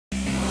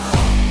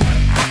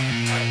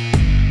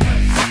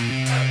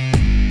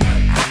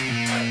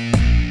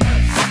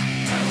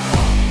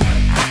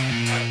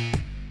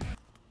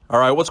All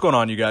right, what's going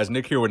on, you guys?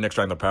 Nick here with Nick's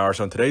Strength and Power.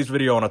 So in today's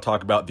video, I want to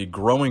talk about the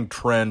growing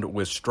trend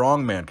with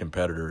strongman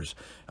competitors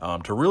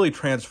to really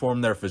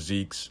transform their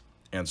physiques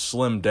and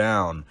slim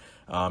down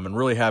and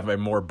really have a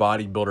more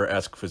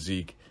bodybuilder-esque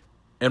physique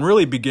and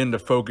really begin to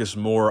focus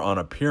more on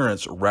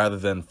appearance rather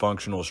than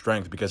functional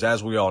strength. Because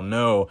as we all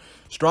know,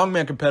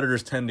 strongman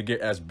competitors tend to get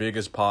as big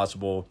as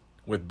possible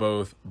with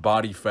both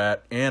body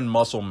fat and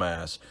muscle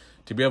mass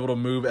to be able to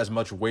move as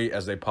much weight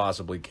as they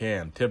possibly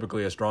can.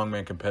 Typically, a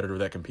strongman competitor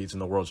that competes in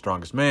the World's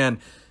Strongest Man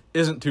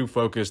isn't too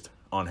focused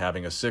on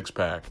having a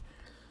six-pack.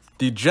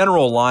 The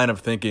general line of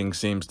thinking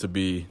seems to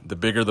be the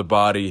bigger the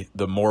body,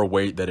 the more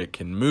weight that it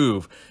can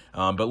move.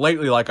 But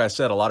lately, like I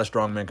said, a lot of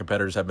strongman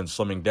competitors have been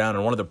slimming down,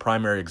 and one of the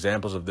primary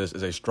examples of this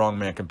is a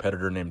strongman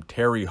competitor named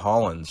Terry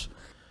Hollands,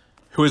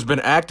 who has been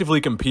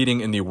actively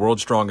competing in the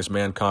World's Strongest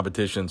Man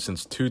competition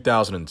since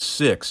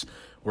 2006,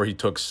 where he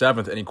took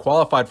 7th, and he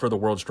qualified for the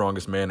World's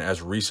Strongest Man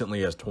as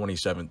recently as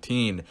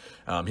 2017.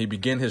 He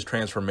began his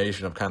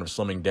transformation of kind of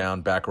slimming down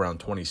back around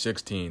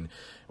 2016,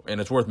 and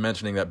it's worth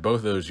mentioning that both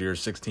of those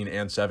years, 16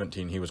 and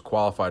 17, he was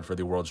qualified for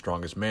the World's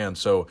Strongest Man.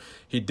 So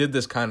he did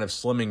this kind of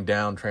slimming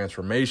down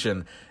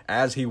transformation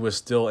as he was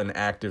still an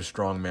active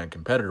strongman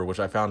competitor, which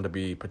I found to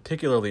be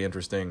particularly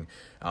interesting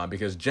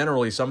because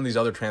generally some of these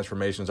other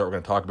transformations that we're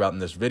going to talk about in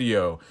this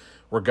video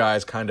were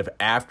guys kind of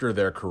after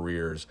their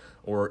careers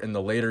or in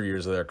the later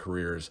years of their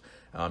careers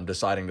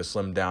deciding to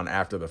slim down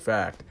after the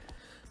fact.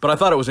 But I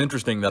thought it was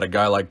interesting that a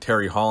guy like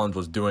Terry Hollands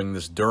was doing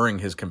this during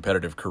his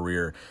competitive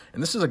career.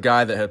 And this is a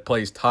guy that had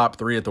placed top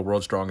 3 at the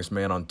World's Strongest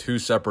Man on 2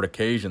 separate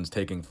occasions,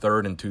 taking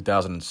 3rd in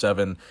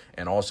 2007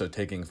 and also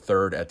taking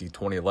 3rd at the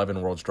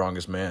 2011 World's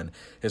Strongest Man.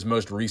 His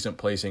most recent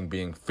placing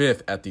being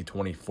 5th at the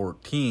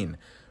 2014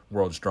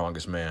 World's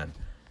Strongest Man.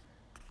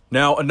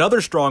 Now, another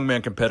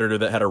strongman competitor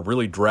that had a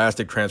really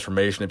drastic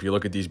transformation, if you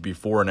look at these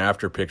before and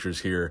after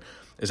pictures here,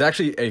 is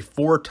actually a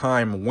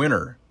 4-time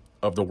winner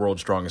of the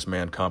World's Strongest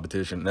Man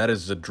competition. And that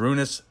is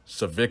Zydrunas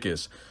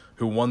Savickas,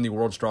 who won the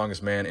World's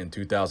Strongest Man in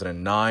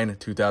 2009,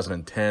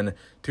 2010,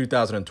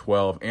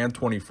 2012, and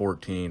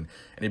 2014.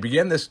 And he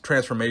began this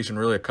transformation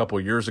really a couple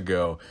years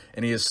ago,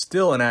 and he is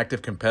still an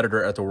active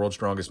competitor at the World's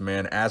Strongest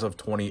Man as of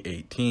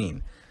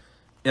 2018.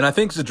 And I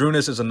think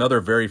Zydrunas is another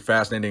very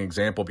fascinating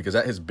example because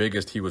at his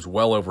biggest, he was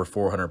well over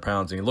 400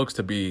 pounds, and he looks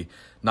to be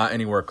not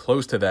anywhere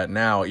close to that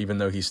now, even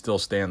though he still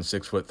stands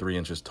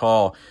 6'3"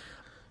 tall.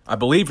 I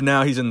believe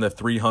now he's in the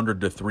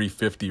 300 to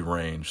 350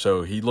 range,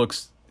 so he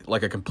looks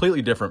like a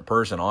completely different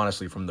person,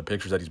 honestly, from the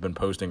pictures that he's been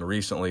posting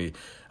recently.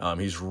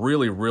 He's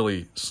really,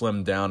 really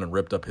slimmed down and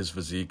ripped up his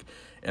physique,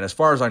 and as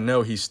far as I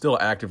know, he's still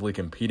actively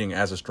competing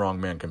as a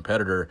strongman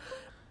competitor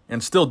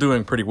and still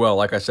doing pretty well.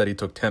 Like I said, he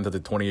took 10th at the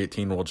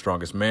 2018 World's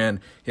Strongest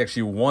Man. He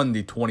actually won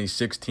the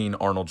 2016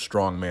 Arnold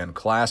Strongman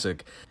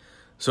Classic.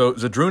 So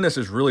Zydrunas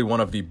is really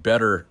one of the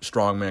better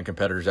strongman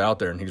competitors out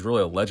there, and he's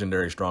really a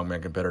legendary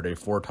strongman competitor, a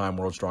 4-time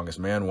World's Strongest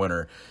Man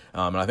winner.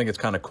 And I think it's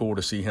kind of cool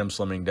to see him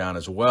slimming down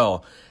as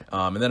well.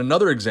 And then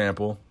another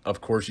example,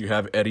 of course, you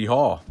have Eddie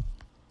Hall,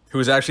 who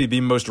is actually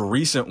the most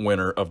recent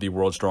winner of the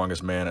World's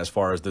Strongest Man as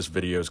far as this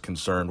video is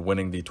concerned,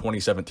 winning the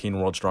 2017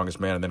 World's Strongest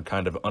Man and then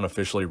kind of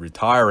unofficially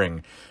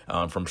retiring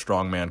from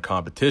strongman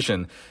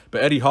competition.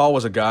 But Eddie Hall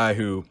was a guy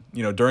who,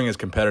 during his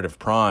competitive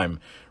prime,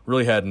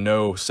 really had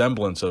no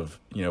semblance of,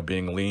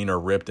 being lean or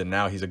ripped, and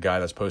now he's a guy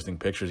that's posting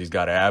pictures. He's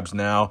got abs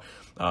now.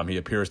 He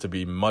appears to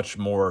be much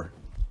more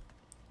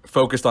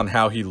focused on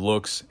how he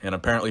looks and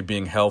apparently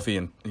being healthy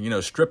and,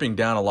 stripping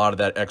down a lot of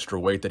that extra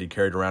weight that he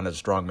carried around as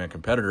a strongman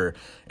competitor.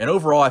 And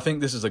overall, I think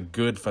this is a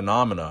good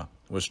phenomena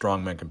with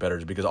strongman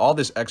competitors because all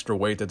this extra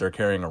weight that they're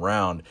carrying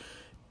around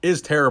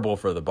is terrible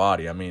for the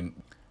body. I mean,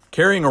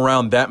 carrying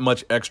around that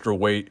much extra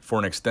weight for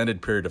an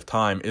extended period of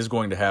time is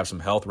going to have some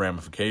health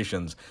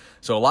ramifications.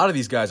 So a lot of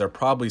these guys are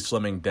probably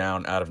slimming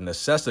down out of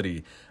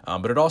necessity,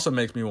 but it also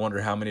makes me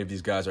wonder how many of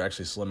these guys are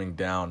actually slimming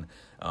down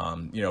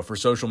for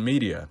social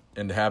media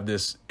and to have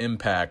this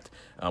impact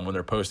when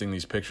they're posting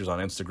these pictures on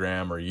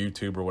Instagram or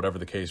YouTube or whatever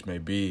the case may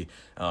be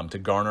to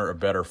garner a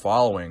better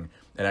following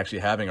and actually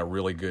having a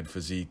really good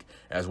physique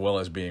as well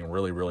as being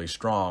really, really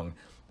strong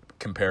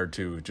compared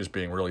to just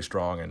being really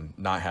strong and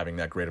not having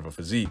that great of a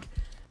physique.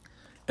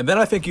 And then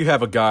I think you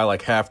have a guy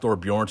like Hafthor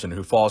Bjornsson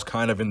who falls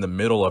kind of in the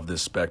middle of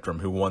this spectrum,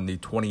 who won the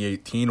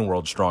 2018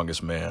 World's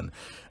Strongest Man.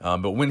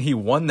 But when he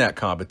won that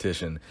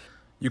competition,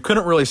 you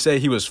couldn't really say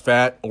he was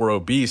fat or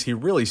obese. He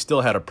really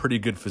still had a pretty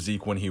good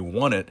physique when he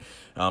won it.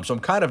 So I'm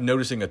kind of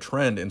noticing a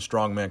trend in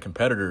strongman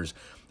competitors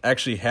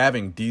actually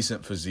having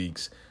decent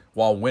physiques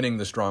while winning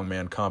the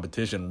strongman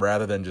competition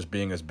rather than just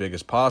being as big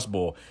as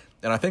possible.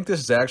 And I think this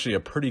is actually a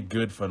pretty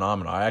good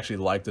phenomenon. I actually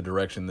like the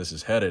direction this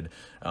is headed.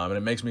 And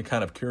it makes me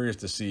kind of curious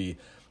to see,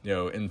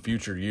 in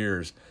future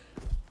years,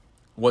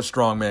 what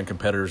strongman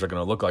competitors are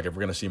going to look like. If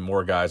we're going to see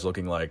more guys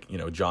looking like,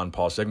 John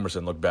Paul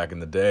Sigmarsson looked back in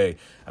the day.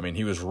 I mean,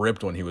 he was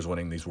ripped when he was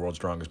winning these World's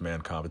Strongest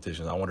Man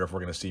competitions. I wonder if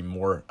we're going to see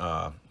more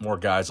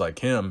guys like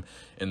him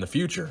in the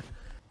future.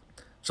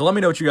 So let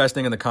me know what you guys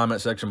think in the comment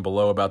section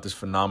below about this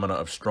phenomena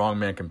of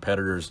strongman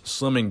competitors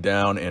slimming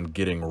down and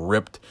getting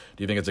ripped.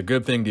 Do you think it's a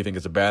good thing? Do you think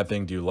it's a bad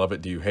thing? Do you love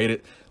it? Do you hate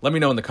it? Let me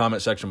know in the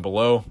comment section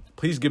below.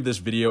 Please give this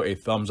video a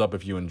thumbs up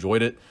if you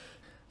enjoyed it.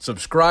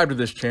 Subscribe to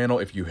this channel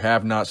if you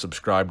have not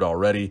subscribed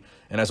already.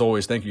 And as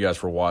always, thank you guys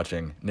for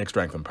watching. Nick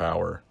Strength and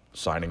Power,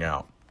 signing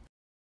out.